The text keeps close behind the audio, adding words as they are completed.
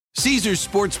Caesars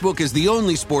Sportsbook is the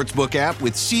only sportsbook app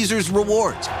with Caesars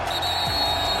Rewards.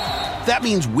 That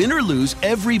means win or lose,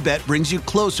 every bet brings you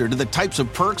closer to the types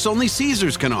of perks only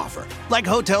Caesars can offer, like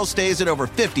hotel stays at over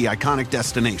 50 iconic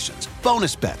destinations,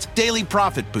 bonus bets, daily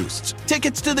profit boosts,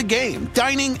 tickets to the game,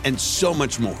 dining, and so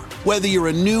much more. Whether you're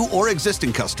a new or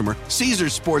existing customer,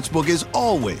 Caesars Sportsbook is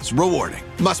always rewarding.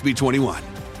 Must be 21.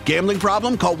 Gambling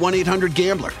problem? Call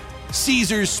 1-800-GAMBLER.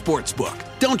 Caesars Sportsbook.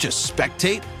 Don't just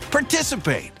spectate,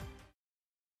 participate.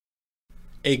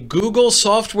 A Google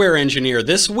software engineer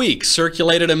this week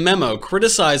circulated a memo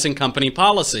criticizing company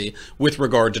policy with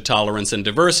regard to tolerance and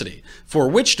diversity, for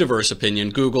which diverse opinion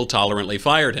Google tolerantly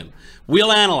fired him.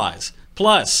 We'll analyze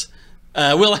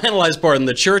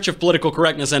the Church of Political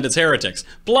Correctness and its heretics.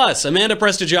 Plus, Amanda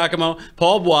Prestigiacomo,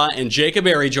 Paul Bois, and Jacob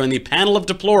Airy join the panel of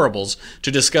deplorables to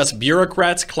discuss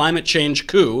bureaucrats' climate change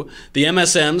coup, the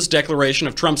MSM's declaration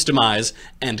of Trump's demise,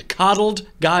 and coddled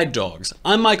guide dogs.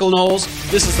 I'm Michael Knowles.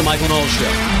 This is The Michael Knowles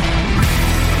Show.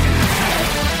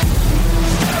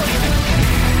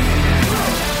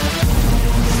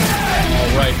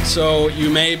 All right, so you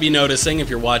may be noticing, if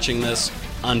you're watching this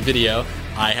on video,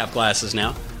 I have glasses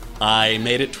now. I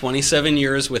made it 27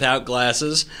 years without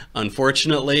glasses.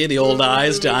 Unfortunately, the old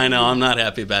eyes, I know, I'm not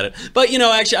happy about it. But,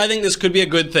 actually, I think this could be a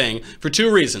good thing for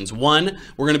two reasons. One,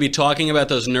 we're going to be talking about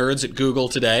those nerds at Google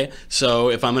today. So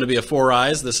if I'm going to be a four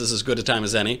eyes, this is as good a time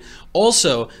as any.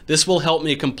 Also, this will help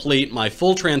me complete my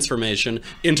full transformation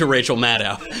into Rachel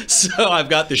Maddow. So I've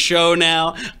got the show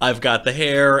now. I've got the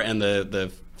hair and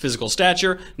the physical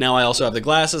stature. Now I also have the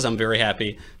glasses. I'm very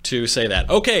happy to say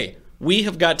that. Okay, we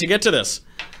have got to get to this.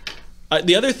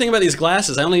 The other thing about these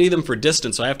glasses, I only need them for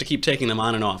distance, so I have to keep taking them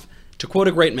on and off. To quote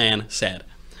a great man, sad.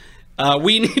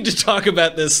 We need to talk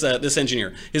about this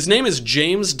engineer. His name is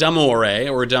James Damore,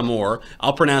 or Damore.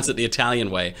 I'll pronounce it the Italian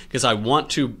way, because I want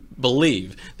to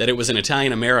believe that it was an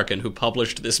Italian-American who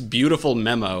published this beautiful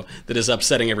memo that is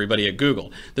upsetting everybody at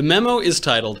Google. The memo is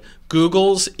titled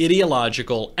Google's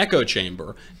Ideological Echo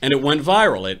Chamber, and it went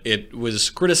viral. It was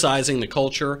criticizing the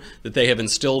culture that they have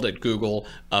instilled at Google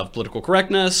of political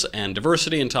correctness and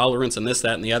diversity and tolerance and this,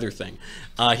 that, and the other thing.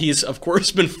 He's, of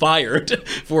course, been fired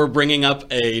for bringing up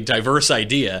a diverse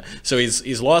idea, so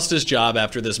he's lost his job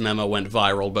after this memo went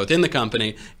viral, both in the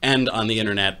company and on the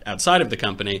internet outside of the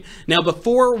company. Now,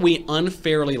 before we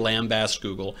unfairly lambast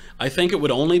Google, I think it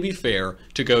would only be fair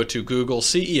to go to Google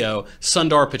CEO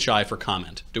Sundar Pichai for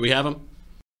comment. Do we have him?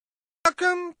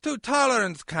 Welcome to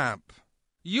Tolerance Camp.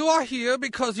 You are here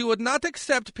because you would not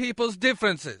accept people's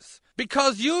differences,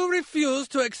 because you refuse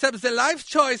to accept the life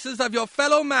choices of your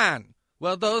fellow man.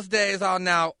 Well, those days are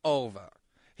now over.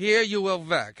 Here you will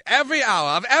work every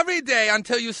hour of every day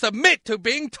until you submit to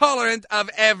being tolerant of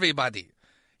everybody.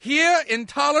 Here,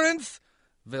 intolerance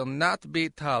will not be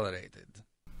tolerated.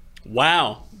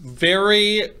 Wow.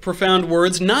 Very profound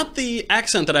words. Not the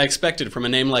accent that I expected from a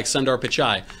name like Sundar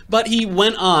Pichai. But he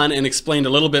went on and explained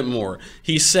a little bit more.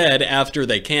 He said, after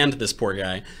they canned this poor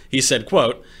guy, he said,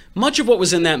 quote, "Much of what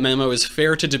was in that memo is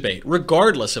fair to debate,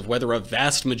 regardless of whether a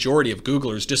vast majority of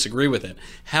Googlers disagree with it.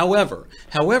 However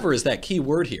is that key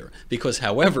word here, because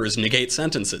howevers negate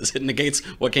sentences. It negates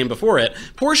what came before it.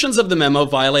 Portions of the memo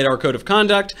violate our code of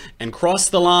conduct and cross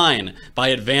the line by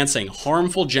advancing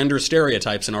harmful gender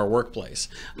stereotypes in our workplace.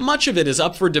 Much of it is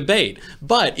up for debate,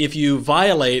 but if you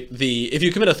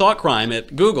commit a thought crime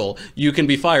at Google, you can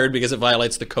be fired because it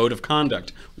violates the code of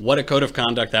conduct. What a code of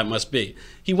conduct that must be."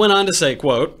 He went on to say,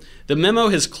 quote, "The memo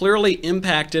has clearly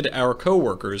impacted our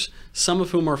coworkers, some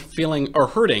of whom are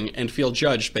hurting and feel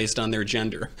judged based on their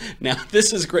gender." Now,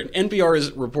 this is great. NPR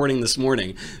is reporting this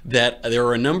morning that there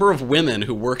are a number of women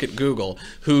who work at Google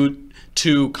who,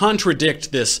 to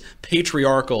contradict this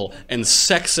patriarchal and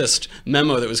sexist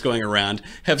memo that was going around,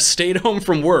 have stayed home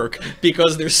from work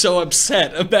because they're so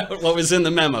upset about what was in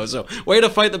the memo. So, way to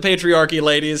fight the patriarchy,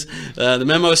 ladies. The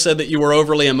memo said that you were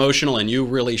overly emotional, and you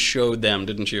really showed them,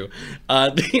 didn't you?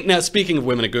 Now, speaking of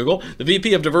women at Google, the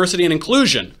VP of Diversity and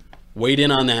Inclusion weighed in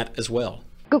on that as well.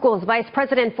 Google's Vice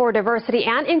President for Diversity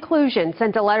and Inclusion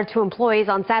sent a letter to employees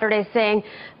on Saturday saying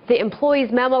the employee's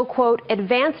memo, quote,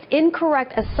 "advanced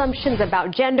incorrect assumptions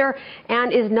about gender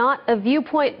and is not a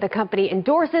viewpoint the company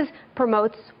endorses,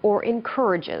 promotes, or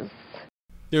encourages."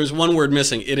 There's one word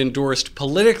missing. It endorsed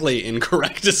politically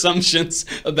incorrect assumptions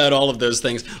about all of those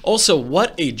things. Also,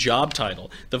 what a job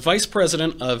title. The Vice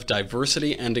President of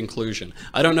Diversity and Inclusion.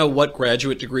 I don't know what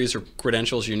graduate degrees or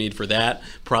credentials you need for that.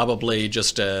 Probably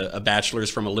just a bachelor's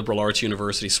from a liberal arts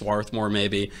university, Swarthmore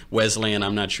maybe, Wesleyan,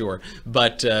 I'm not sure.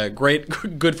 But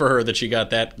good for her that she got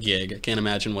that gig. I can't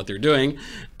imagine what they're doing.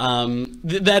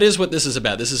 That is what this is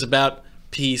about. This is about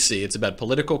PC. It's about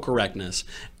political correctness,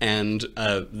 and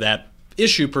that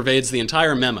issue pervades the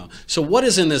entire memo. So what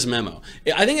is in this memo?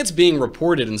 I think it's being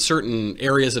reported in certain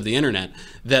areas of the internet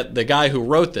that the guy who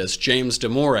wrote this, James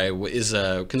Damore, is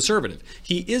a conservative.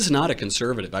 He is not a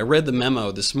conservative. I read the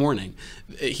memo this morning.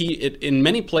 He, in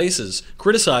many places,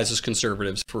 criticizes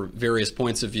conservatives for various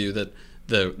points of view that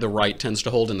the right tends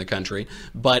to hold in the country.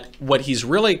 But what he's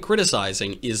really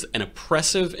criticizing is an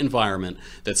oppressive environment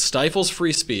that stifles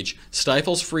free speech,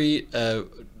 stifles free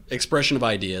expression of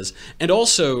ideas, and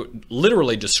also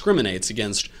literally discriminates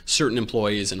against certain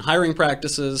employees in hiring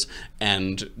practices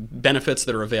and benefits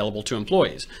that are available to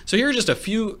employees. So here are just a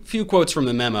few quotes from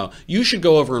the memo. You should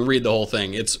go over and read the whole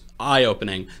thing. It's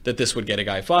eye-opening that this would get a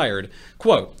guy fired.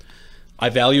 Quote, I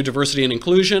value diversity and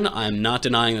inclusion. I'm not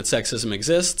denying that sexism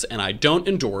exists, and I don't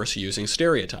endorse using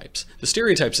stereotypes. The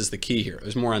stereotypes is the key here.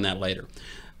 There's more on that later.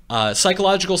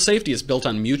 Psychological safety is built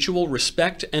on mutual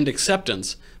respect and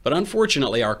acceptance, but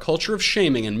unfortunately our culture of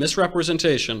shaming and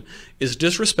misrepresentation is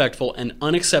disrespectful and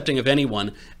unaccepting of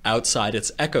anyone outside its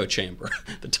echo chamber.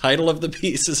 The title of the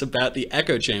piece is about the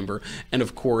echo chamber, and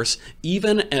of course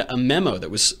even a memo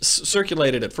that was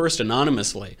circulated at first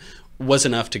anonymously was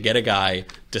enough to get a guy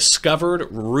discovered,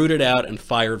 rooted out, and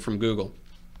fired from Google.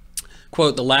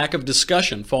 Quote, the lack of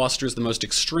discussion fosters the most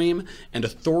extreme and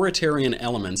authoritarian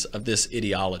elements of this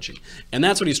ideology. And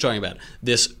that's what he's talking about,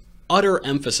 this utter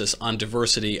emphasis on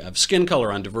diversity of skin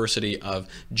color, on diversity of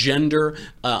gender,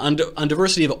 on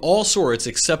diversity of all sorts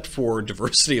except for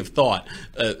diversity of thought,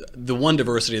 the one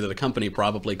diversity that a company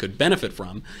probably could benefit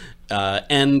from,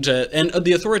 and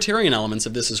the authoritarian elements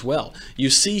of this as well. You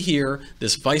see here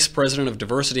this vice president of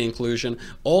diversity inclusion,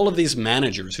 all of these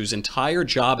managers whose entire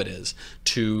job it is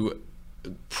to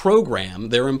program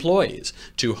their employees,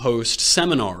 to host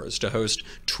seminars, to host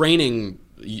training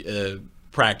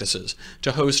practices,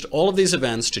 to host all of these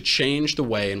events to change the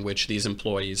way in which these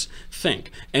employees think.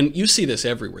 And you see this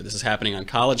everywhere. This is happening on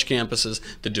college campuses.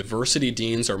 The diversity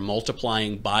deans are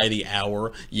multiplying by the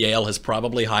hour. Yale has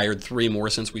probably hired 3 more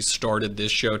since we started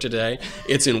this show today.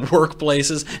 It's in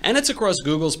workplaces, and it's across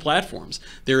Google's platforms.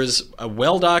 There is a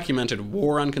well-documented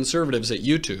war on conservatives at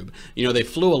YouTube. You know, they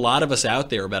flew a lot of us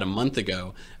out there about a month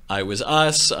ago. It was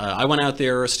us, I went out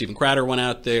there, Stephen Crowder went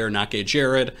out there, Not Gay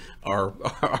Jared, our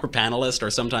panelist, our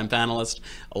sometime panelist.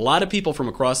 A lot of people from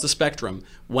across the spectrum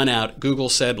went out. Google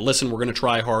said, listen, we're going to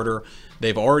try harder.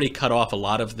 They've already cut off a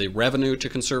lot of the revenue to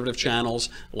conservative channels.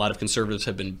 A lot of conservatives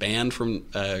have been banned from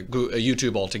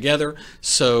YouTube altogether.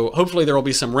 So hopefully there will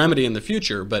be some remedy in the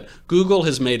future, but Google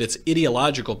has made its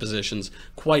ideological positions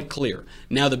quite clear.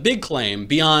 Now the big claim,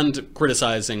 beyond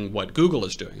criticizing what Google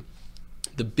is doing,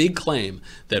 the big claim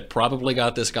that probably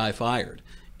got this guy fired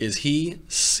is he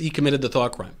committed the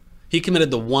thought crime. He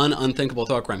committed the one unthinkable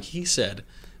thought crime. He said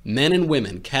men and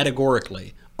women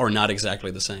categorically are not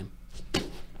exactly the same.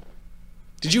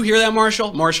 Did you hear that,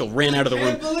 Marshall? Marshall ran out of the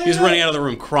room. He was running out of the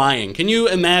room crying. Can you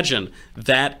imagine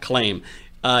that claim?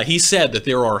 He said that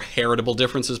there are heritable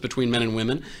differences between men and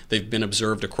women. They've been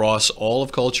observed across all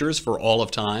of cultures for all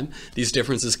of time. These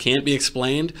differences can't be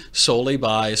explained solely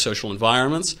by social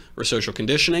environments or social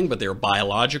conditioning, but they're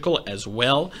biological as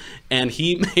well. And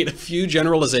he made a few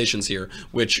generalizations here,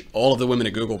 which all of the women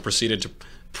at Google proceeded to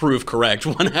prove correct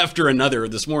one after another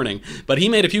this morning. But he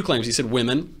made a few claims. He said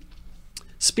women,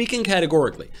 speaking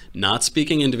categorically, not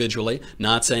speaking individually,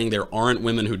 not saying there aren't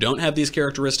women who don't have these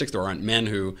characteristics, there aren't men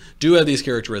who do have these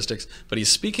characteristics, but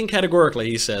he's speaking categorically.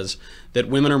 He says that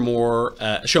women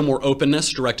are show more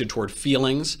openness directed toward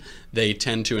feelings. They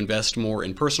tend to invest more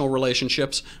in personal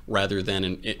relationships rather than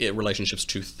in relationships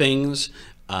to things.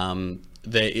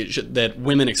 That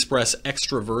women express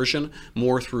extroversion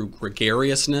more through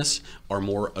gregariousness, are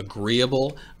more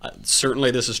agreeable.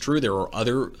 Certainly this is true. There are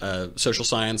other social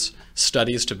science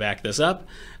studies to back this up.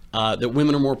 That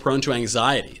women are more prone to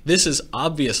anxiety. This is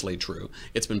obviously true.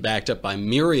 It's been backed up by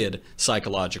myriad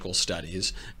psychological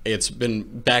studies. It's been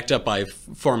backed up by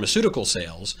pharmaceutical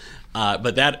sales.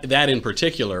 But that in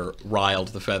particular riled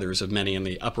the feathers of many in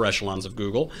the upper echelons of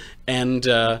Google. And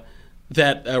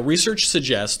that research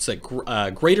suggests that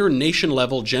greater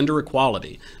nation-level gender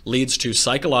equality leads to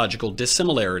psychological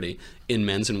dissimilarity in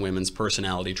men's and women's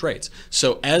personality traits.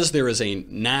 So as there is a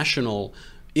national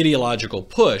ideological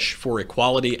push for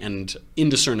equality and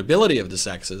indiscernibility of the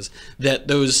sexes, that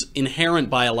those inherent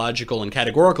biological and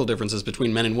categorical differences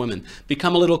between men and women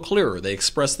become a little clearer. They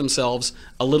express themselves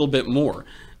a little bit more.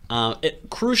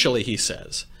 Crucially, he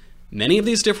says, many of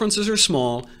these differences are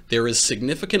small. There is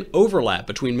significant overlap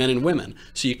between men and women.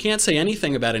 So you can't say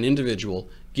anything about an individual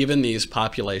given these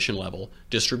population level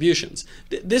distributions.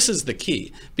 This is the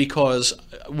key, because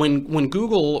when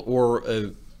Google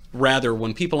or Rather,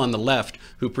 when people on the left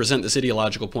who present this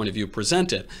ideological point of view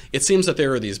present it, it seems that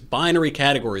there are these binary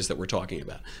categories that we're talking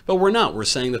about. But we're not. We're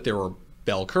saying that there are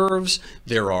bell curves,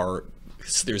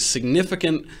 there's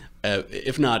significant,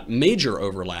 if not major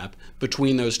overlap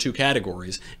between those two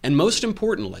categories. And most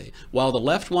importantly, while the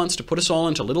left wants to put us all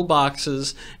into little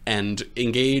boxes and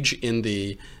engage in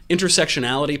the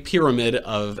intersectionality pyramid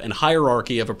and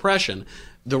hierarchy of oppression,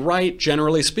 the right,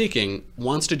 generally speaking,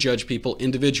 wants to judge people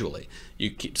individually.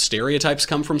 Stereotypes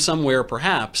come from somewhere,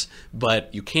 perhaps,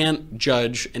 but you can't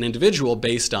judge an individual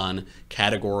based on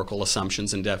categorical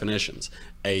assumptions and definitions.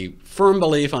 A firm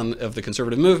belief of the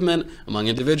conservative movement among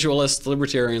individualists,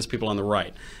 libertarians, people on the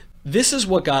right. This is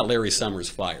what got Larry Summers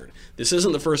fired. This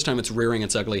isn't the first time it's rearing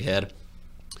its ugly head.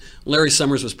 Larry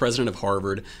Summers was president of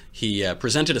Harvard. He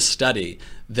presented a study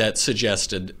that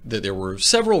suggested that there were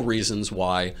several reasons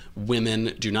why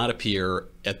women do not appear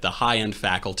at the high-end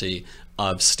faculty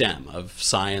of STEM, of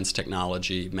science,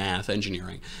 technology, math,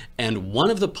 engineering. And one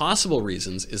of the possible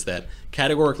reasons is that,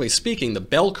 categorically speaking, the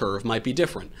bell curve might be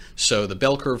different. So the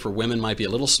bell curve for women might be a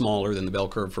little smaller than the bell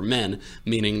curve for men,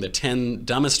 meaning the 10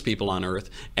 dumbest people on Earth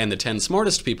and the 10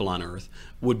 smartest people on Earth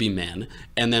would be men,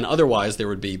 and then otherwise there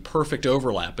would be perfect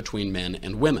overlap between men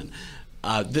and women.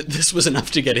 This was enough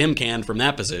to get him canned from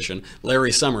that position.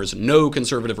 Larry Summers, no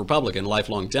conservative Republican,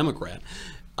 lifelong Democrat.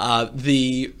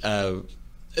 There's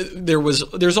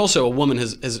also a woman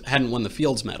hadn't won the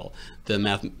Fields Medal, the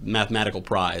mathematical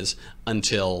prize,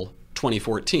 until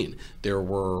 2014.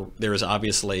 There is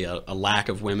obviously a lack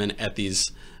of women at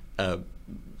these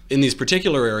in these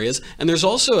particular areas, and there's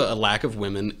also a lack of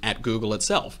women at Google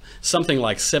itself. Something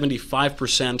like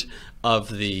 75% of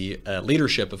the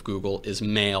leadership of Google is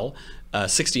male.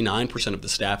 69% of the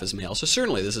staff is male. So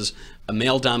certainly this is a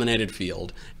male-dominated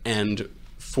field, and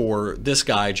for this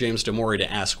guy, James Damore, to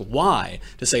ask why,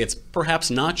 to say it's perhaps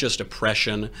not just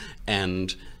oppression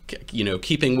and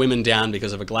keeping women down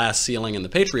because of a glass ceiling and the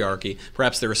patriarchy,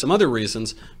 perhaps there are some other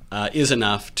reasons, is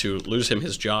enough to lose him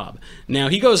his job. Now,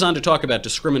 he goes on to talk about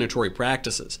discriminatory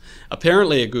practices.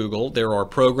 Apparently at Google, there are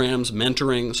programs,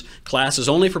 mentorings, classes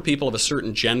only for people of a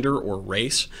certain gender or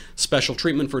race, special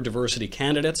treatment for diversity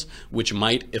candidates, which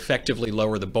might effectively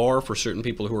lower the bar for certain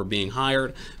people who are being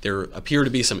hired. There appear to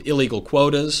be some illegal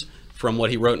quotas from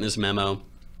what he wrote in his memo.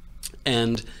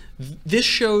 And this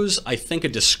shows, I think, a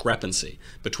discrepancy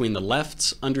between the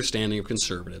left's understanding of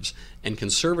conservatives and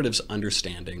conservatives'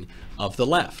 understanding of the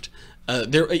left.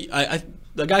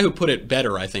 The guy who put it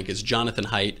better, I think, is Jonathan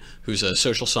Haidt, who's a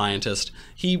social scientist.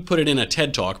 He put it in a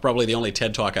TED Talk, probably the only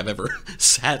TED Talk I've ever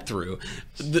sat through.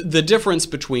 The difference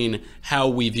between how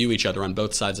we view each other on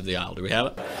both sides of the aisle. Do we have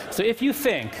it? So if you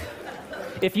think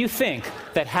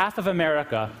that half of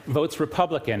America votes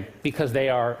Republican because they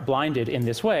are blinded in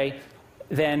this way,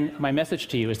 then my message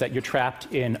to you is that you're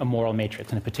trapped in a moral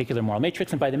matrix, in a particular moral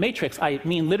matrix. And by the matrix, I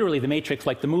mean literally the matrix,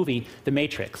 like the movie The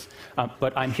Matrix.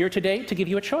 But I'm here today to give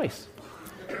you a choice.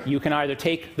 You can either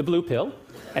take the blue pill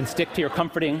and stick to your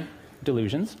comforting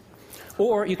delusions,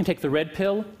 or you can take the red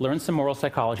pill, learn some moral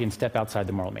psychology, and step outside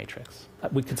the moral matrix.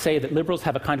 We could say that liberals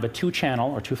have a kind of a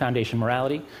two-channel or two-foundation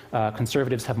morality.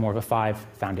 Conservatives have more of a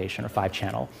five-foundation or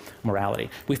five-channel morality.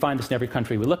 We find this in every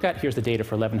country we look at. Here's the data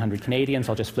for 1,100 Canadians.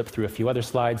 I'll just flip through a few other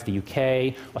slides. The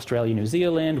UK, Australia, New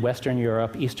Zealand, Western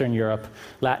Europe, Eastern Europe,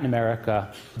 Latin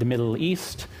America, the Middle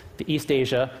East, the East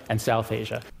Asia, and South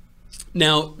Asia.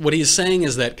 Now, what he's saying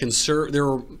is that there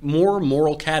are more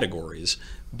moral categories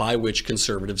by which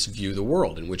conservatives view the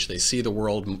world, in which they see the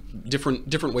world,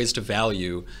 different ways to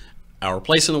value our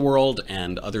place in the world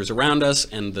and others around us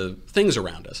and the things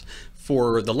around us.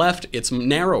 For the left, it's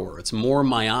narrower, it's more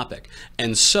myopic.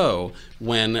 And so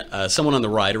when someone on the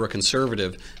right or a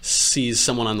conservative sees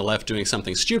someone on the left doing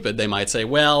something stupid, they might say,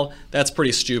 well, that's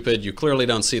pretty stupid. You clearly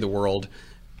don't see the world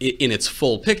in its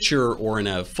full picture or in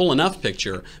a full enough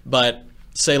picture, but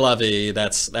c'est la vie,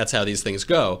 that's how these things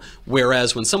go.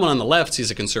 Whereas when someone on the left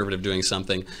sees a conservative doing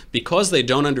something, because they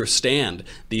don't understand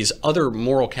these other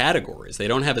moral categories, they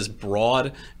don't have as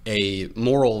broad a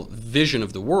moral vision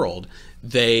of the world,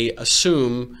 they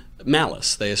assume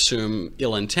malice, they assume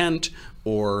ill intent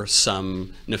or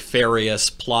some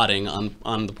nefarious plotting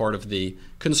on the part of the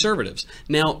conservatives.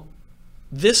 Now,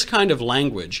 this kind of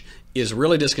language is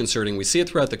really disconcerting. We see it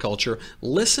throughout the culture.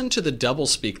 Listen to the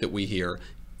doublespeak that we hear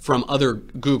from other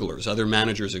Googlers, other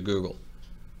managers at Google.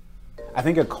 I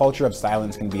think a culture of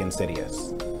silence can be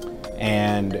insidious.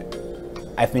 And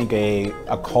I think a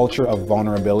culture of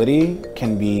vulnerability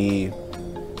can be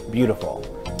beautiful.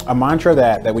 A mantra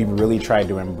that we've really tried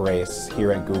to embrace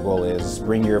here at Google is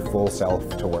bring your full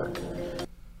self to work.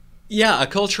 Yeah, a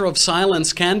culture of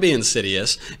silence can be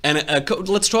insidious. And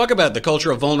let's talk about the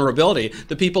culture of vulnerability,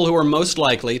 the people who are most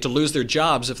likely to lose their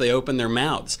jobs if they open their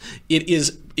mouths. He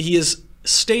is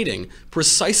stating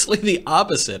precisely the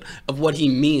opposite of what he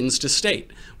means to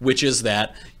state, which is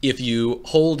that if you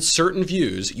hold certain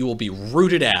views, you will be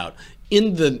rooted out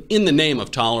in the name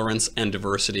of tolerance and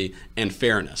diversity and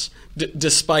fairness,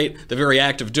 despite the very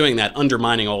act of doing that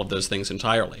undermining all of those things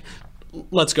entirely.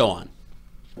 Let's go on.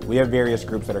 We have various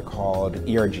groups that are called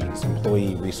ERGs,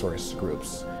 Employee Resource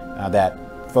Groups, that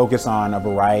focus on a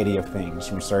variety of things,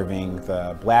 from serving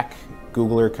the Black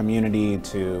Googler community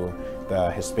to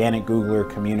the Hispanic Googler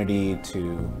community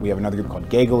to, we have another group called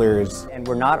Gagglers. And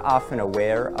we're not often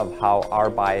aware of how our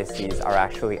biases are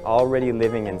actually already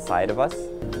living inside of us.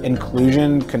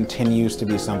 Inclusion continues to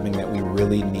be something that we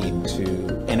really need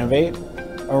to innovate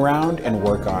around and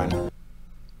work on.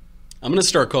 I'm going to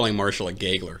start calling Marshall a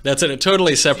Gaggler. That's at a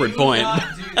totally separate point.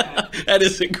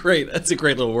 That's a great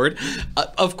little word.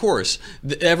 Of course,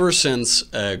 ever since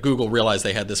Google realized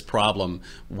they had this problem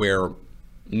where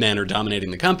men are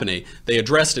dominating the company, they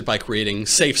addressed it by creating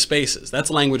safe spaces. That's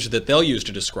language that they'll use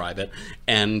to describe it.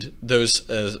 And those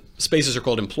spaces are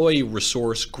called employee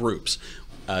resource groups.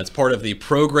 It's part of the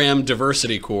program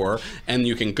diversity core, and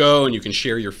you can go and you can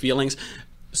share your feelings.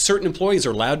 Certain employees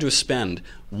are allowed to spend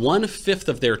 1/5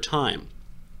 of their time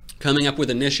coming up with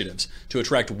initiatives to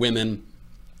attract women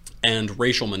and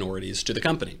racial minorities to the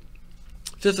company.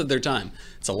 1/5 of their time.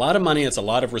 It's a lot of money, it's a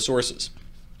lot of resources.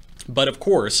 But of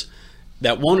course,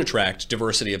 that won't attract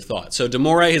diversity of thought. So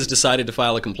Demore has decided to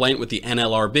file a complaint with the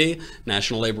NLRB,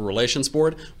 National Labor Relations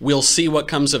Board. We'll see what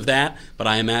comes of that, but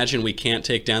I imagine we can't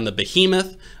take down the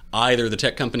behemoth, either the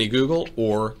tech company Google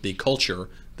or the culture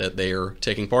that they are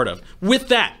taking part of. With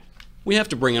that, we have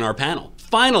to bring in our panel.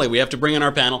 Finally, we have to bring in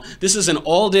our panel. This is an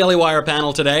all Daily Wire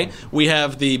panel today. We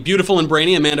have the beautiful and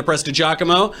brainy Amanda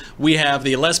Prestigiacomo. We have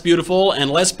the less beautiful and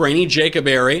less brainy Jacob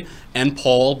Airy, and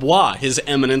Paul Bois, His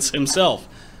Eminence himself.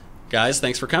 Guys,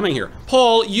 thanks for coming here.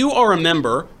 Paul, you are a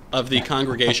member of the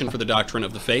Congregation for the Doctrine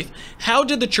of the Faith. How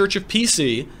did the Church of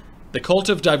PC, the cult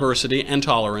of diversity and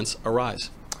tolerance, arise?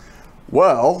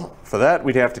 Well, for that,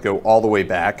 we'd have to go all the way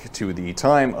back to the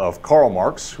time of Karl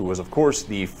Marx, who was, of course,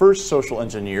 the first social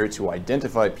engineer to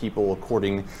identify people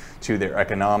according to their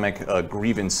economic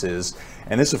grievances.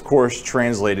 And this, of course,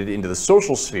 translated into the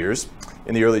social spheres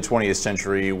in the early 20th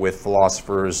century with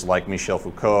philosophers like Michel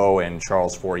Foucault and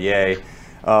Charles Fourier.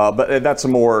 But that's a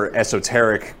more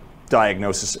esoteric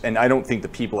diagnosis, and I don't think the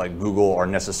people at Google are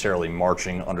necessarily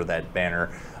marching under that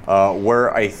banner.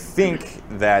 Where I think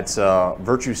that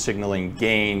virtue signaling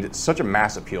gained such a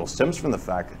mass appeal stems from the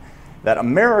fact that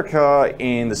America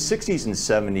in the 60s and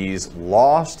 70s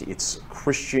lost its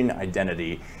Christian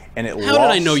identity. And it How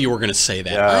did I know you were going to say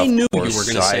that? I knew you were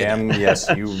going to say that. Yes,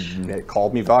 you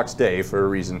called me Vox Day for a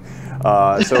reason.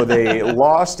 So they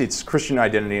lost its Christian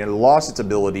identity and lost its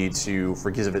ability to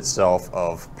forgive itself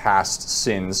of past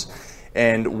sins.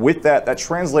 And with that, that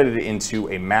translated into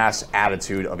a mass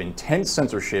attitude of intense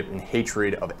censorship and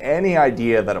hatred of any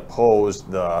idea that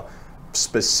opposed the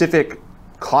specific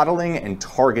coddling and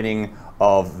targeting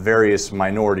of various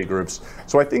minority groups.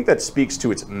 So I think that speaks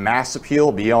to its mass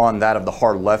appeal beyond that of the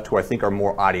hard left, who I think are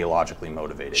more ideologically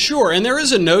motivated. Sure, and there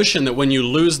is a notion that when you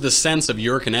lose the sense of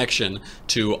your connection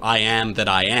to I am that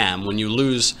I am, when you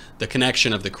lose the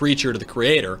connection of the creature to the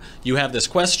creator, you have this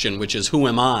question, which is, who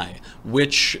am I?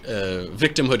 Which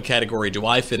victimhood category do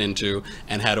I fit into,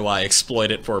 and how do I exploit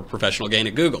it for professional gain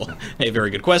at Google? A very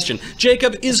good question.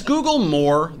 Jacob, is Google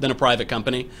more than a private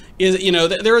company?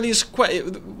 There are these,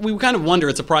 we kind of wonder,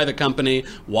 it's a private company,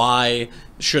 why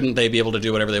shouldn't they be able to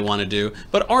do whatever they want to do?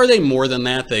 But are they more than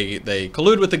that? They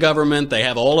collude with the government, they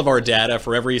have all of our data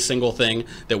for every single thing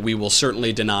that we will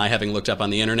certainly deny having looked up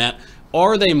on the internet.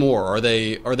 Are they more? Are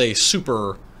they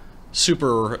super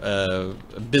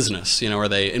business? Are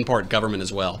they in part government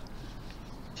as well?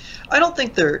 I don't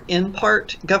think they're in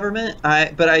part government,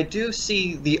 but I do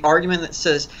see the argument that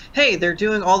says, hey, they're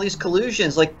doing all these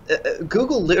collusions. Like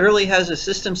Google literally has a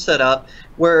system set up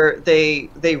where they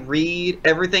read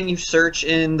everything you search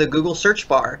in the Google search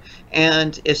bar,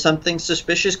 and if something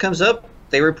suspicious comes up,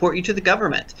 they report you to the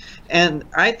government. And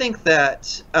I think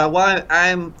that while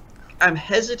I'm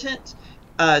hesitant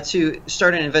to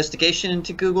start an investigation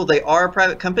into Google, they are a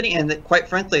private company, and that, quite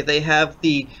frankly, they have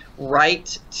the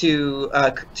right to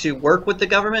work with the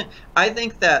government. I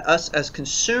think that us as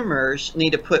consumers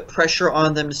need to put pressure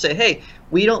on them to say, hey,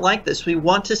 we don't like this. We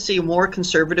want to see more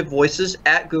conservative voices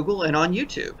at Google and on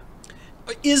YouTube.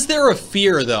 Is there a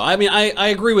fear, though? I mean, I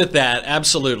agree with that,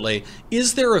 absolutely.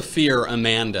 Is there a fear,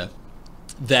 Amanda,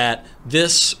 that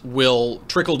this will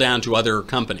trickle down to other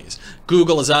companies?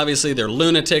 Google is obviously, they're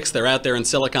lunatics. They're out there in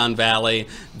Silicon Valley.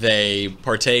 They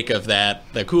partake of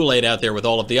the Kool-Aid out there with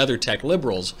all of the other tech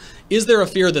liberals. Is there a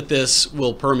fear that this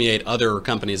will permeate other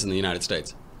companies in the United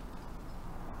States?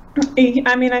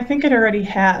 I mean, I think it already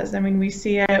has. I mean, we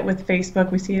see it with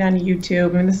Facebook, we see it on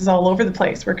YouTube. I mean, this is all over the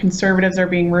place where conservatives are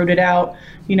being rooted out.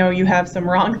 You know, you have some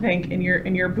wrongthink and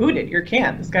you're booted, you're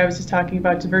canned. This guy was just talking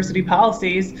about diversity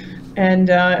policies, and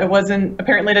it wasn't,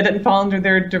 apparently that didn't fall under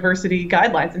their diversity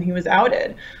guidelines, and he was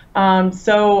outed.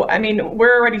 So, I mean,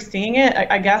 we're already seeing it.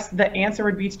 I guess the answer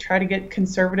would be to try to get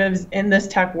conservatives in this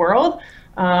tech world.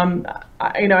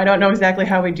 I don't know exactly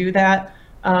how we do that.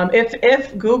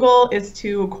 If Google is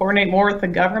to coordinate more with the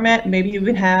government, maybe you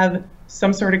can have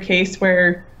some sort of case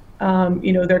where,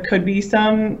 there could be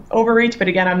some overreach. But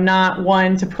again, I'm not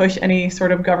one to push any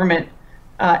sort of government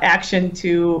action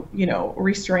to,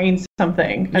 restrain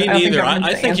something. Me neither.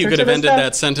 I think you could have ended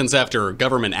that sentence after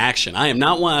government action. I am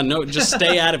not one. No, just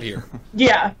stay out of here.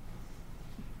 Yeah.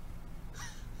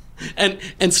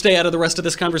 And stay out of the rest of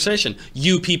this conversation.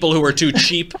 You people who are too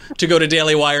cheap to go to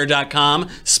dailywire.com.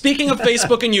 Speaking of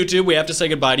Facebook and YouTube, we have to say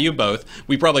goodbye to you both.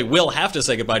 We probably will have to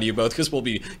say goodbye to you both because we'll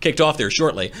be kicked off there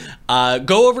shortly.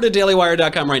 Go over to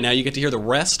dailywire.com right now. You get to hear the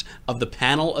rest of the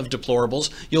panel of deplorables.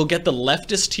 You'll get the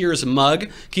Leftist Tears mug.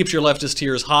 Keeps your leftist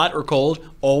tears hot or cold,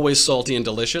 always salty and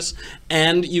delicious.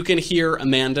 And you can hear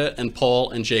Amanda and Paul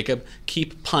and Jacob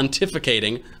keep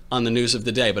pontificating on the news of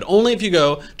the day, but only if you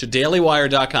go to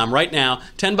dailywire.com right now.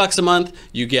 $10 a month.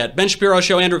 You get Ben Shapiro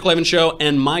Show, Andrew Klavan Show,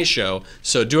 and my show.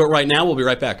 So do it right now. We'll be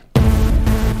right back.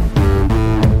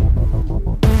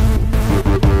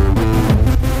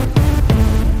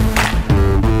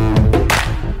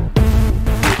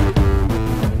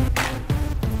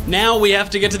 Now we have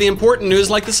to get to the important news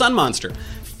like the sun monster.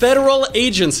 Federal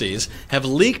agencies have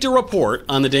leaked a report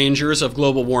on the dangers of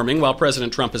global warming while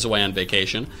President Trump is away on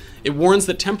vacation. It warns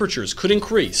that temperatures could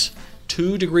increase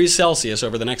 2 degrees Celsius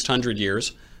over the next 100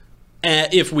 years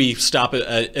if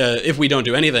we don't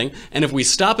do anything. And if we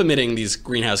stop emitting these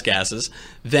greenhouse gases,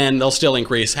 then they'll still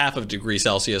increase 0.5 degree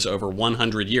Celsius over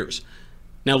 100 years.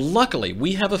 Now, luckily,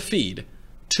 we have a feed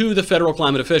to the federal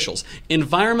climate officials.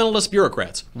 Environmentalist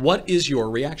bureaucrats, what is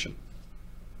your reaction?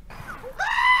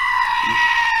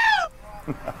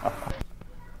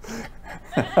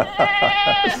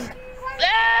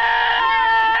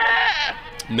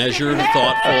 Measured,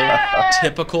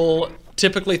 thoughtful,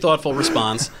 typically thoughtful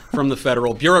response from the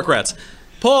federal bureaucrats.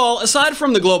 Paul, aside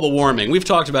from the global warming, we've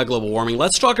talked about global warming,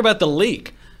 let's talk about the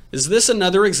leak. Is this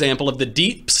another example of the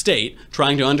deep state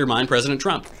trying to undermine President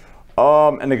Trump?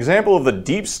 An example of the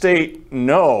deep state,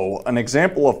 no. An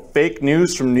example of fake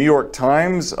news from New York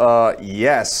Times,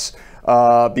 yes.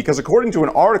 Because according to an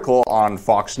article on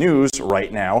Fox News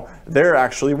right now, there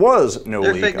actually was no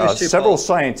leak. Several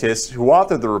scientists who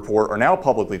authored the report are now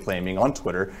publicly claiming on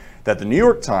Twitter that the New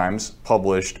York Times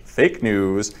published fake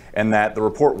news and that the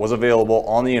report was available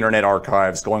on the Internet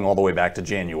Archives going all the way back to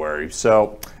January.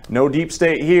 So no deep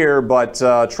state here, but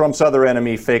Trump's other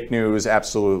enemy, fake news,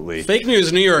 absolutely. Fake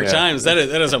news, New York Times, that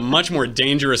is a much more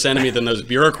dangerous enemy than those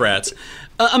bureaucrats.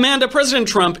 Amanda, President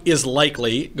Trump is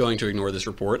likely going to ignore this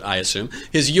report, I assume.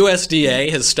 His USDA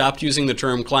has stopped using the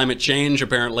term climate change,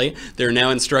 apparently. They're now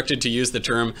instructed to use the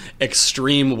term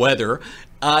extreme weather.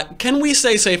 Can we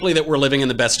say safely that we're living in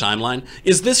the best timeline?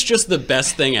 Is this just the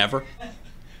best thing ever?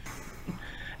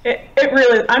 It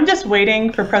really, I'm just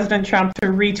waiting for President Trump to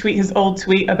retweet his old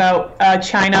tweet about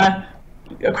China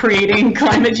creating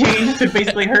climate change to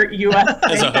basically hurt U.S.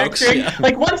 manufacturing. Yeah.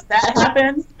 Like once that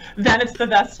happens, then it's the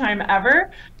best time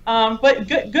ever. But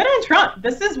good on Trump.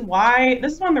 This is one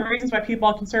of the reasons why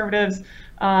people, conservatives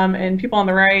and people on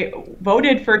the right,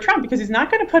 voted for Trump, because he's not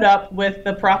going to put up with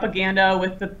the propaganda,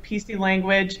 with the PC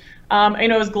language.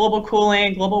 It was global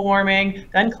cooling, global warming,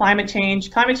 then climate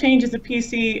change. Climate change is a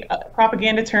PC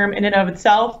propaganda term in and of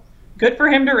itself. Good for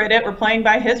him to rid it. We're playing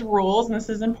by his rules, and this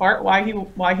is in part why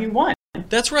he won.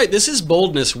 That's right. This is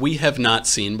boldness we have not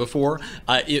seen before.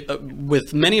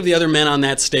 With many of the other men on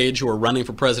that stage who are running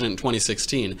for president in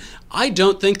 2016, I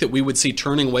don't think that we would see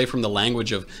turning away from the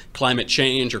language of climate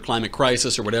change or climate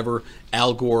crisis or whatever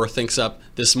Al Gore thinks up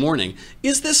this morning.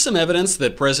 Is this some evidence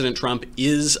that President Trump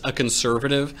is a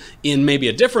conservative in maybe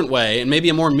a different way and maybe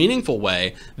a more meaningful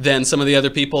way than some of the other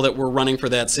people that were running for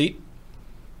that seat?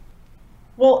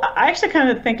 Well, I actually kind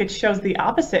of think it shows the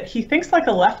opposite. He thinks like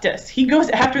a leftist. He goes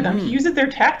after them. He uses their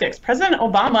tactics. President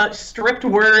Obama stripped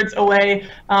words away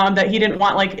that he didn't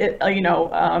want, like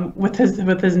with his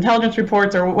intelligence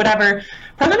reports or whatever.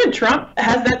 President Trump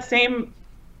has that same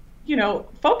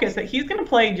focus that he's going to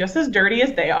play just as dirty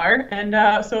as they are,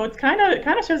 and so it's kind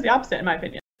of shows the opposite in my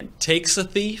opinion. Takes a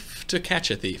thief to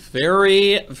catch a thief.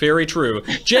 Very, very true.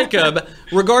 Jacob,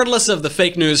 regardless of the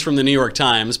fake news from the New York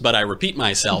Times, but I repeat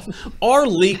myself, are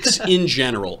leaks in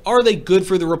general, are they good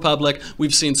for the Republic?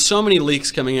 We've seen so many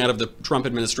leaks coming out of the Trump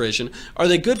administration. Are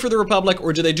they good for the Republic,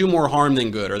 or do they do more harm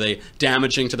than good? Are they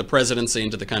damaging to the presidency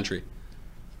and to the country?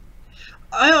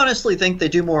 I honestly think they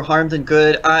do more harm than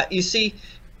good. You see,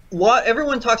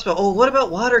 everyone talks about, what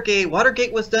about Watergate?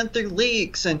 Watergate was done through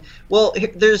leaks. And, well,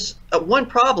 there's one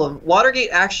problem. Watergate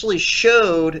actually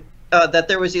showed that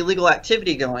there was illegal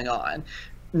activity going on.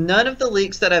 None of the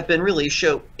leaks that have been released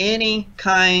show any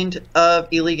kind of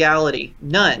illegality.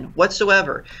 None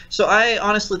whatsoever. So I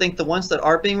honestly think the ones that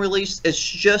are being released is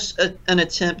just an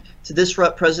attempt to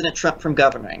disrupt President Trump from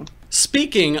governing.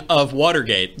 Speaking of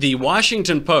Watergate, the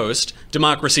Washington Post,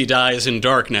 democracy dies in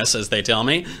darkness, as they tell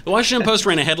me. The Washington Post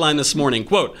ran a headline this morning,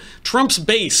 quote, Trump's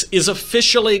base is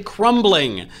officially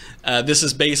crumbling. This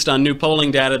is based on new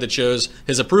polling data that shows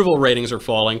his approval ratings are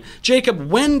falling. Jacob,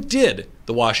 when did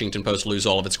the Washington Post lose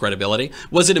all of its credibility?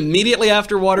 Was it immediately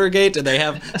after Watergate? Did they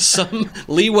have some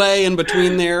leeway in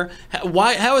between there?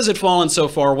 How has it fallen so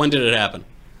far? When did it happen?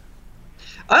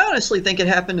 I honestly think it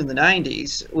happened in the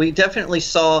 90s. We definitely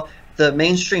saw the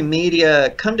mainstream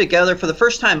media come together for the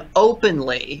first time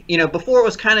openly. Before it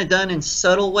was kind of done in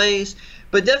subtle ways,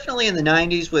 but definitely in the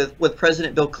 90s with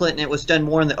President Bill Clinton, it was done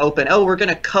more in the open. Oh, we're going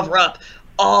to cover up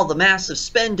all the massive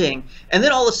spending. And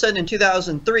then all of a sudden in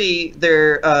 2003,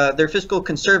 they're fiscal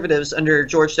conservatives under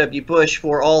George W. Bush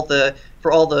for all the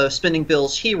spending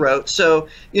bills he wrote. So,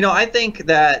 I think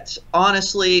that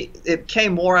honestly, it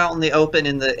came more out in the open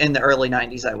in the early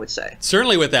 90s, I would say.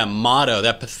 Certainly with that motto,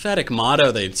 that pathetic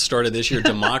motto they started this year,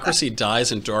 democracy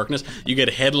dies in darkness. You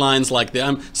get headlines like that.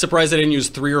 I'm surprised they didn't use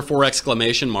 3 or 4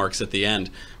 exclamation marks at the end.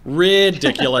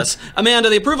 Ridiculous. Amanda,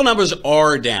 the approval numbers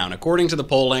are down. According to the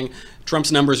polling,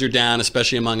 Trump's numbers are down,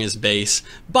 especially among his base.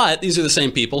 But these are the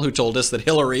same people who told us that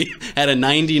Hillary had a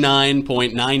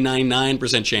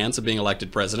 99.999% chance of being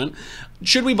elected president.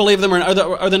 Should we believe them, or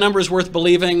are the numbers worth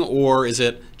believing, or is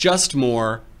it just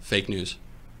more fake news?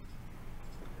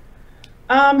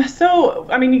 So,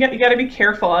 I mean, you got to be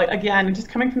careful. Again, just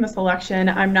coming from this election,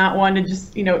 I'm not one to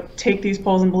just, take these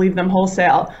polls and believe them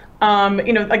wholesale.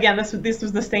 Again, this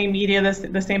was the same media,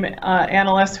 the same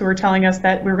analysts who were telling us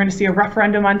that we were going to see a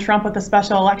referendum on Trump with the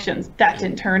special elections. That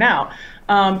didn't turn out.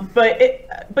 But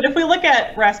if we look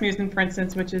at Rasmussen, for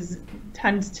instance, which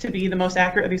tends to be the most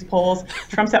accurate of these polls,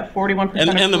 Trump's at 41%.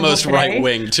 And the most right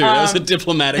wing too. That was a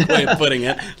diplomatic way of putting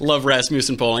it. Love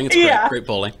Rasmussen polling. It's great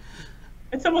polling.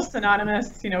 It's almost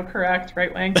synonymous, correct,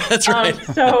 right wing. That's right.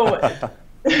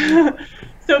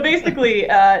 So basically,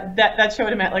 that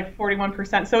showed him at like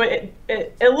 41%. So it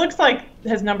looks like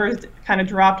his numbers kind of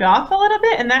dropped off a little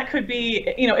bit, and that could be,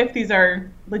 if these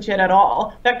are legit at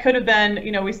all, that could have been,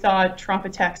 we saw Trump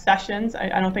attack Sessions.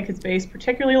 I don't think his base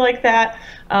particularly like that.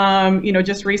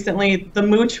 Just recently, the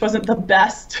mooch wasn't the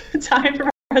best time for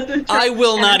President Trump. I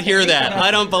will not hear that.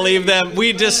 I don't believe them.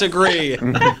 We disagree.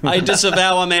 I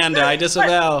disavow, Amanda. I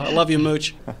disavow. I love you,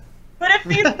 mooch. But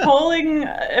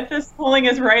if this polling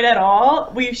is right at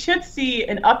all, we should see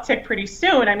an uptick pretty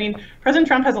soon. I mean, President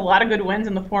Trump has a lot of good wins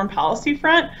in the foreign policy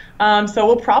front, so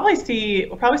we'll probably see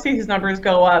his numbers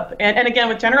go up. And again,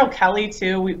 with General Kelly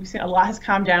too, we've seen a lot has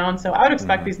calmed down. So I would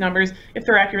expect these numbers, if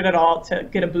they're accurate at all, to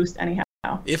get a boost anyhow.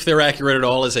 If they're accurate at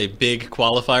all is a big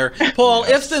qualifier. Paul,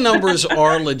 if the numbers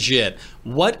are legit,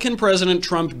 what can President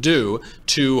Trump do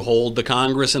to hold the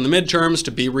Congress in the midterms,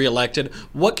 to be reelected?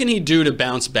 What can he do to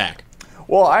bounce back?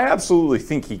 Well, I absolutely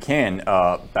think he can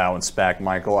bounce back,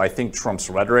 Michael. I think Trump's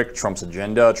rhetoric, Trump's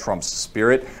agenda, Trump's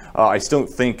spirit, I still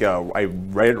think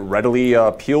readily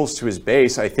appeals to his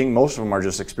base. I think most of them are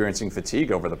just experiencing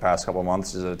fatigue over the past couple of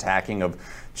months. His attacking of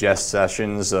Jeff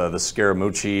Sessions, the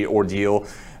Scaramucci ordeal.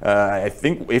 I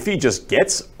think if he just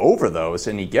gets over those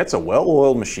and he gets a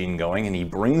well-oiled machine going and he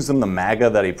brings them the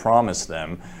MAGA that he promised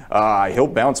them, he'll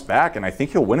bounce back, and I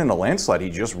think he'll win in a landslide. He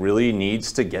just really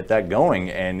needs to get that going,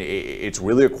 and it's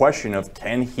really a question of,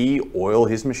 can he oil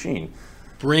his machine?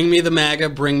 Bring me the MAGA,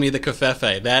 bring me the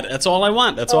covfefe. That's all I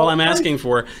want. That's all I'm asking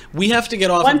for. We have to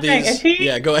get off of these.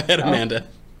 Yeah, go ahead, Amanda.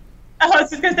 I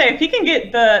was just going to say, if he can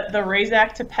get the RAISE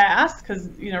Act to pass, because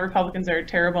Republicans are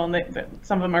terrible and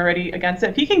some of them are already against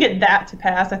it. If he can get that to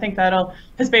pass, I think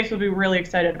his base will be really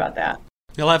excited about that.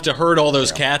 He'll have to herd all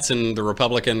those cats in the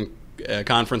Republican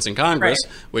conference in Congress,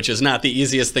 which is not the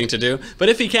easiest thing to do. But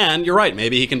if he can, you're right,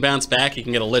 maybe he can bounce back. He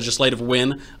can get a legislative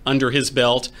win under his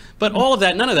belt. But all of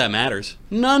that, none of that matters.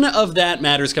 None of that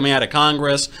matters coming out of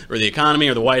Congress or the economy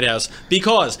or the White House,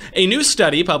 because a new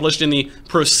study published in the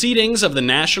Proceedings of the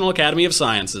National Academy of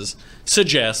Sciences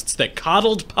suggests that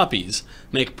coddled puppies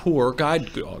make poor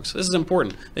guide dogs. This is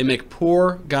important. They make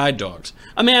poor guide dogs.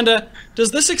 Amanda,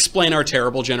 does this explain our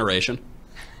terrible generation?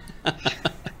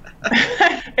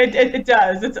 It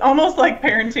does. It's almost like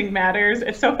Parenting Matters.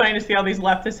 It's so funny to see all these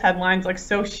leftist headlines, like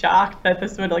so shocked that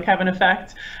this would like have an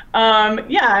effect.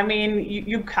 Yeah, I mean,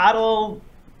 you coddle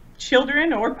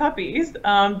children or puppies.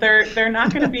 They're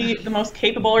not going to be the most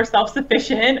capable or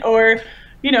self-sufficient or,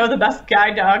 you know, the best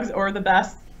guide dogs or the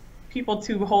best people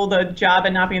to hold a job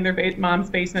and not be in their mom's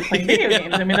basement playing video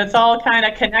games. I mean, that's all kind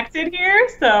of connected here.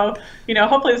 So, you know,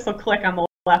 hopefully this will click on the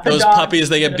left. Those puppies,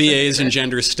 they get BAs in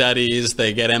gender studies,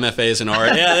 they get MFAs in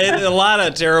art. Yeah, a lot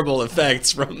of terrible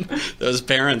effects from those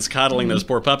parents coddling those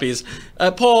poor puppies.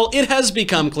 Paul, it has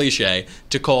become cliche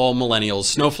to call millennials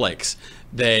snowflakes.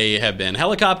 They have been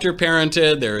helicopter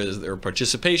parented, there are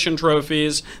participation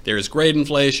trophies, there's grade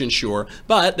inflation, sure,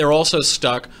 but they're also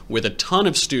stuck with a ton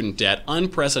of student debt,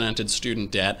 unprecedented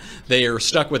student debt. They are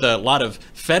stuck with a lot of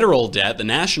federal debt, the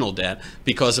national debt,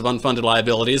 because of unfunded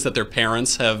liabilities that their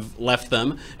parents have left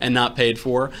them and not paid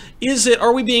for.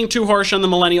 Are we being too harsh on the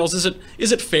millennials?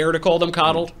 Is it fair to call them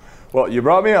coddled? Well, you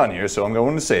brought me on here, so I'm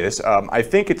going to say this. I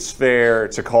think it's fair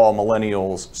to call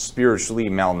millennials spiritually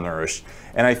malnourished.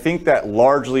 And I think that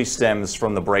largely stems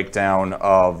from the breakdown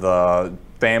of the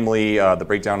family, the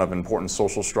breakdown of important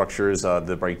social structures,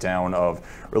 the breakdown of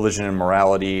religion and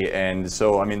morality. And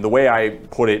so, I mean, the way I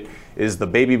put it is the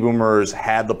baby boomers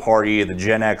had the party, the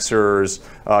Gen Xers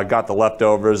got the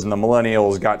leftovers, and the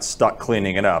millennials got stuck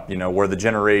cleaning it up. You know, we're the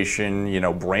generation, you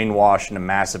know, brainwashed into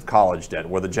massive college debt.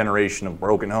 We're the generation of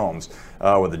broken homes.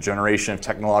 We're the generation of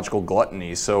technological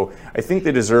gluttony. So I think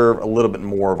they deserve a little bit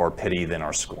more of our pity than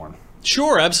our scorn.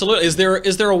 Sure, absolutely. Is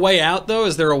there a way out, though?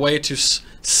 Is there a way to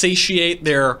satiate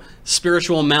their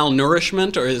spiritual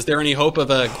malnourishment, or is there any hope of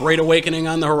a great awakening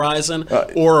on the horizon,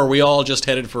 or are we all just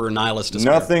headed for nihilist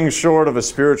despair? Nothing short of a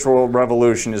spiritual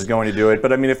revolution is going to do it.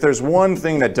 But I mean, if there's one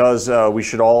thing that does, we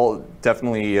should all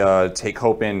definitely take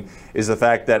hope in, is the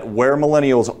fact that where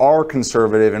millennials are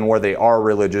conservative and where they are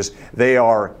religious, they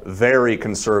are very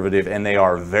conservative and they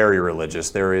are very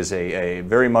religious. There is a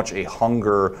very much a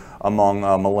hunger among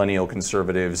millennial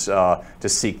conservatives to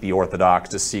seek the orthodox,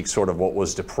 to seek sort of what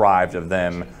was deprived of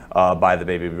them by the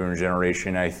baby boomer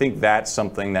generation. I think that's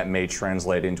something that may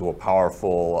translate into a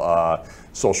powerful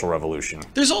social revolution.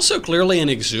 There's also clearly an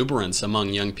exuberance among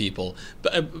young people.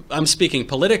 I'm speaking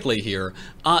politically here.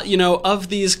 You know, of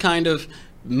these kind of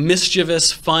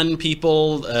mischievous, fun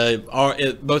people, are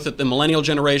both at the millennial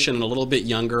generation and a little bit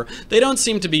younger. They don't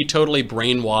seem to be totally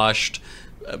brainwashed,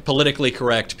 politically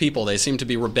correct people. They seem to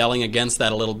be rebelling against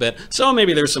that a little bit. So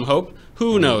maybe there's some hope.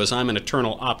 Who knows? I'm an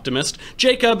eternal optimist.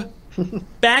 Jacob,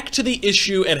 back to the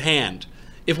issue at hand.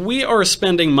 If we are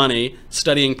spending money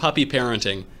studying puppy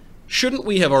parenting, shouldn't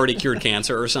we have already cured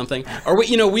cancer or something? Are we,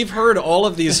 you know, we've heard all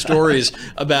of these stories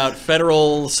about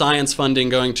federal science funding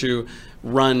going to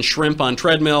run shrimp on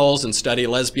treadmills and study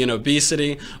lesbian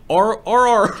obesity. Are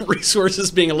our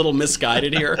resources being a little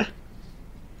misguided here?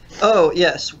 Oh,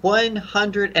 yes,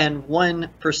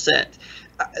 101%.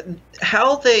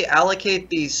 How they allocate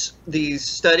these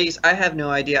studies, I have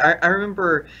no idea. I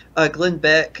remember Glenn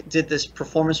Beck did this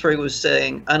performance where he was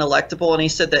saying unelectable, and he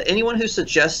said that anyone who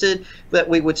suggested that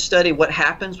we would study what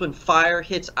happens when fire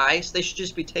hits ice, they should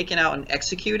just be taken out and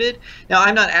executed. Now,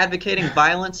 I'm not advocating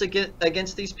violence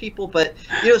against these people, but,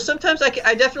 you know, sometimes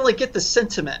I definitely get the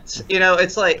sentiment. You know,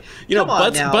 it's like, you know,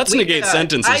 butts negate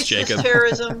sentences, ISIS Jacob.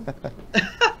 Terrorism.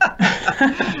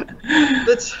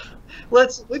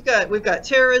 We've got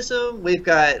terrorism, we've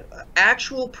got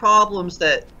actual problems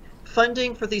that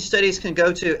funding for these studies can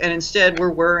go to, and instead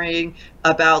we're worrying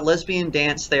about lesbian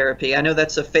dance therapy. I know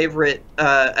that's a favorite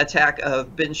attack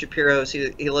of Ben Shapiro's.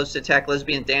 He loves to attack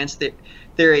lesbian dance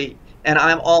theory, and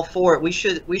I'm all for it. We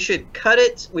should cut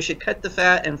it. We should cut the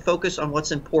fat and focus on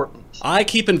what's important. I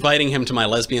keep inviting him to my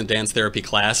lesbian dance therapy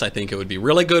class. I think it would be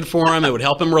really good for him. It would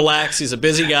help him relax. He's a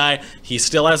busy guy. He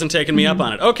still hasn't taken me up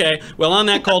on it. Okay, well, on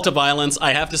that call to violence,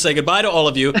 I have to say goodbye to all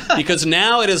of you, because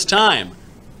now it is time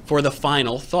for the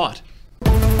final thought.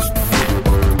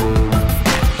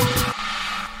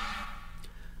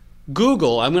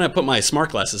 Google, I'm going to put my smart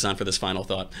glasses on for this final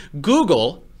thought.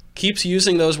 Google keeps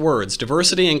using those words,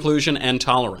 diversity, inclusion, and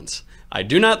tolerance. I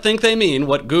do not think they mean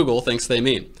what Google thinks they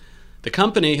mean. The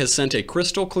company has sent a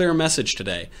crystal clear message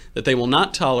today that they will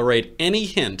not tolerate any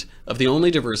hint of the only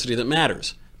diversity that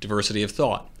matters, diversity of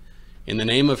thought. In the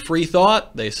name of free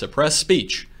thought, they suppress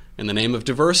speech. In the name of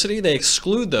diversity, they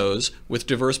exclude those with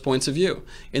diverse points of view.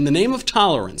 In the name of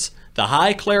tolerance, the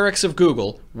high clerics of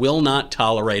Google will not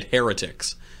tolerate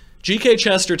heretics. G.K.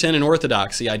 Chesterton in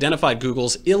Orthodoxy identified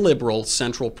Google's illiberal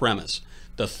central premise,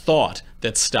 the thought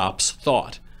that stops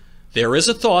thought. There is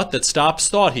a thought that stops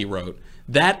thought, he wrote.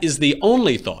 That is the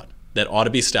only thought that ought to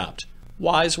be stopped.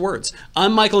 Wise words.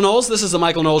 I'm Michael Knowles. This is The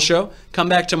Michael Knowles Show. Come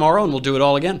back tomorrow and we'll do it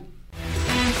all again.